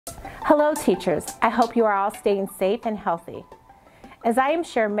Hello teachers, I hope you are all staying safe and healthy. As I am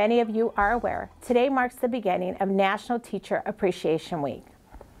sure many of you are aware, today marks the beginning of National Teacher Appreciation Week.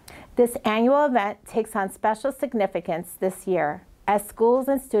 This annual event takes on special significance this year as schools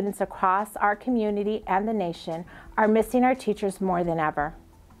and students across our community and the nation are missing our teachers more than ever.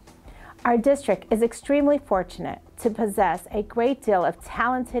 Our district is extremely fortunate to possess a great deal of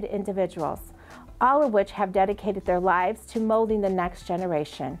talented individuals, all of which have dedicated their lives to molding the next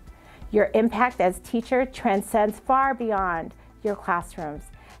generation. Your impact as teacher transcends far beyond your classrooms,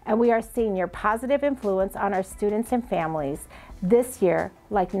 and we are seeing your positive influence on our students and families this year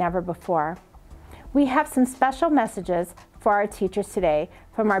like never before. We have some special messages for our teachers today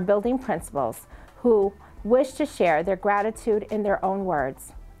from our building principals who wish to share their gratitude in their own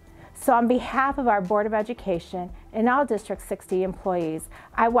words. So on behalf of our Board of Education and all District 60 employees,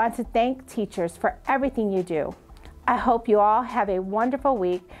 I want to thank teachers for everything you do. I hope you all have a wonderful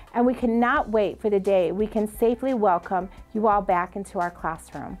week, and we cannot wait for the day we can safely welcome you all back into our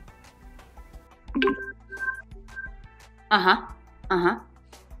classroom.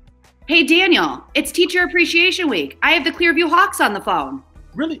 Hey Daniel, it's Teacher Appreciation Week. I have the Clearview Hawks on the phone.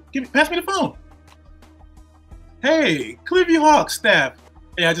 Really? Pass me the phone. Hey, Clearview Hawks staff.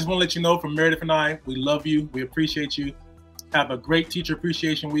 Hey, I just want to let you know from Meredith and I, we love you, we appreciate you. Have a great Teacher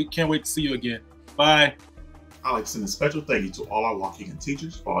Appreciation Week. Can't wait to see you again. Bye. I'd like to send a special thank you to all our Waukegan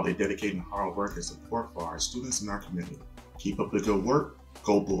teachers for all their dedicated hard work and support for our students in our community. Keep up the good work.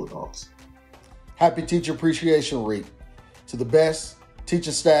 Go Bulldogs. Happy Teacher Appreciation Week. To the best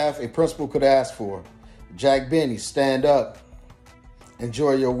teaching staff a principal could ask for. Jack Benny, stand up.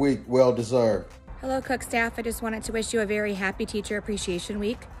 Enjoy your week. Well deserved. Hello, Cook staff. I just wanted to wish you a very happy Teacher Appreciation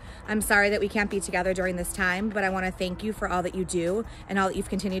Week. I'm sorry that we can't be together during this time, but I want to thank you for all that you do and all that you've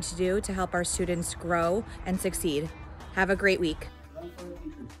continued to do to help our students grow and succeed. Have a great week.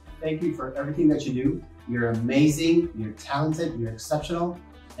 Thank you for everything that you do. You're amazing, you're talented, you're exceptional,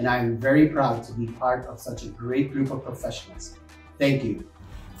 and I'm very proud to be part of such a great group of professionals. Thank you.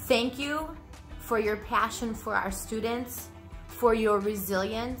 Thank you for your passion for our students, for your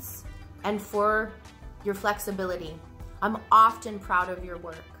resilience, and for your flexibility. I'm often proud of your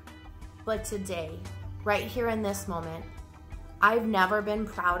work. But today, right here in this moment, I've never been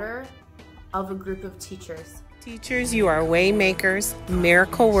prouder of a group of teachers. Teachers, you are way makers,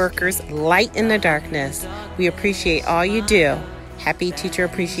 miracle workers, light in the darkness. We appreciate all you do. Happy Teacher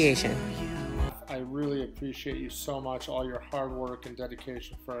Appreciation. I really appreciate you so much, all your hard work and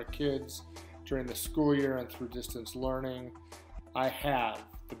dedication for our kids during the school year and through distance learning. I have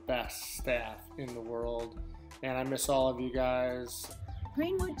the best staff in the world, and I miss all of you guys.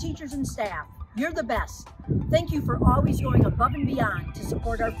 Greenwood teachers and staff, you're the best. Thank you for always going above and beyond to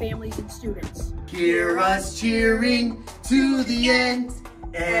support our families and students. Hear us cheering to the end,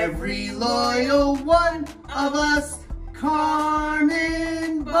 every loyal one of us.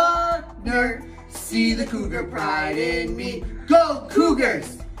 Carmen Buckner, see the Cougar pride in me. Go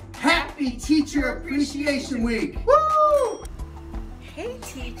Cougars! Happy Teacher Appreciation Week! Woo! Hey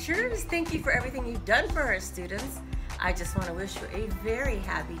teachers, thank you for everything you've done for our students. I just want to wish you a very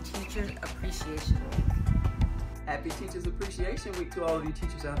happy Teacher Appreciation Week. Happy Teachers Appreciation Week to all of you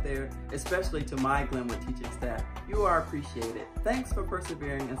teachers out there, especially to my Glenwood teaching staff. You are appreciated. Thanks for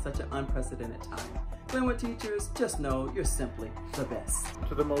persevering in such an unprecedented time. Glenwood teachers, just know you're simply the best.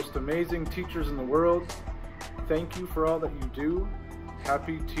 To the most amazing teachers in the world, thank you for all that you do.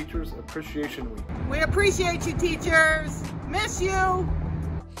 Happy Teachers Appreciation Week. We appreciate you, teachers. Miss you.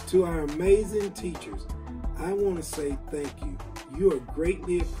 To our amazing teachers, I want to say thank you. You are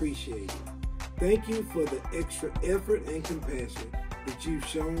greatly appreciated. Thank you for the extra effort and compassion that you've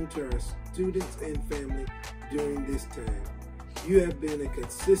shown to our students and family during this time. You have been a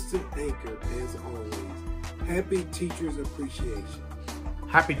consistent anchor as always. Happy Teachers Appreciation.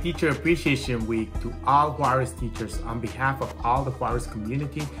 Happy Teacher Appreciation Week to all Juarez teachers on behalf of all the Juarez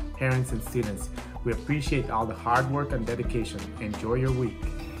community, parents, and students. We appreciate all the hard work and dedication. Enjoy your week.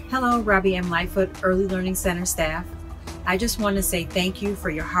 Hello, Robbie M. Lightfoot, Early Learning Center staff. I just want to say thank you for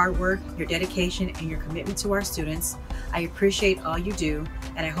your hard work, your dedication, and your commitment to our students. I appreciate all you do,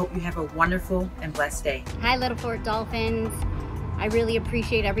 and I hope you have a wonderful and blessed day. Hi, Little Fort Dolphins. I really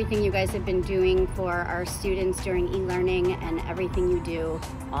appreciate everything you guys have been doing for our students during e-learning and everything you do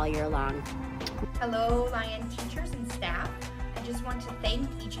all year long. Hello, Lion teachers and staff. I just want to thank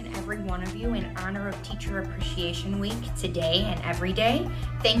each and every one of you in honor of Teacher Appreciation Week today and every day.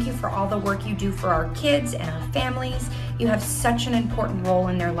 Thank you for all the work you do for our kids and our families. You have such an important role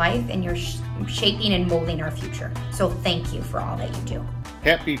in their life, and you're shaping and molding our future. So thank you for all that you do.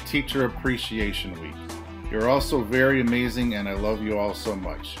 Happy Teacher Appreciation Week. You're also very amazing, and I love you all so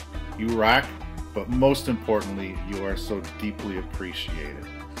much. You rock, but most importantly, you are so deeply appreciated.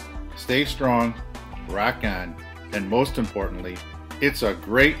 Stay strong, rock on, and most importantly, it's a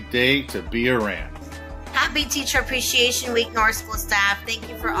great day to be around. Happy Teacher Appreciation Week, North School staff. Thank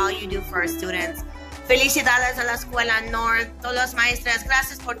you for all you do for our students. Felicidades a la Escuela North. Todos los maestros,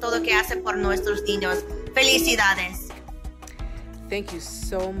 gracias por todo que hacen por nuestros niños. Felicidades. Thank you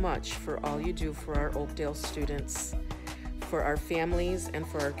so much for all you do for our Oakdale students, for our families, and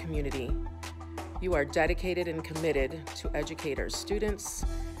for our community. You are dedicated and committed to educate our students,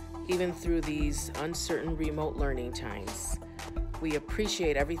 even through these uncertain remote learning times. We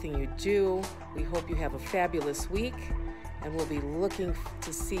appreciate everything you do. We hope you have a fabulous week, and we'll be looking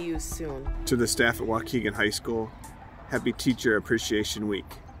to see you soon. To the staff at Waukegan High School, happy Teacher Appreciation Week.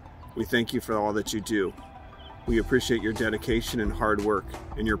 We thank you for all that you do. We appreciate your dedication and hard work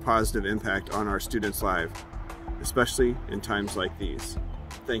and your positive impact on our students' lives, especially in times like these.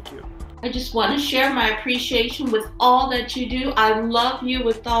 Thank you. I just want to share my appreciation with all that you do. I love you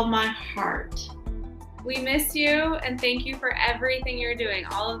with all my heart. We miss you and thank you for everything you're doing.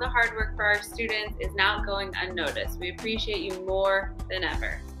 All of the hard work for our students is not going unnoticed. We appreciate you more than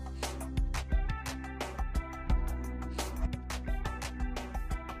ever.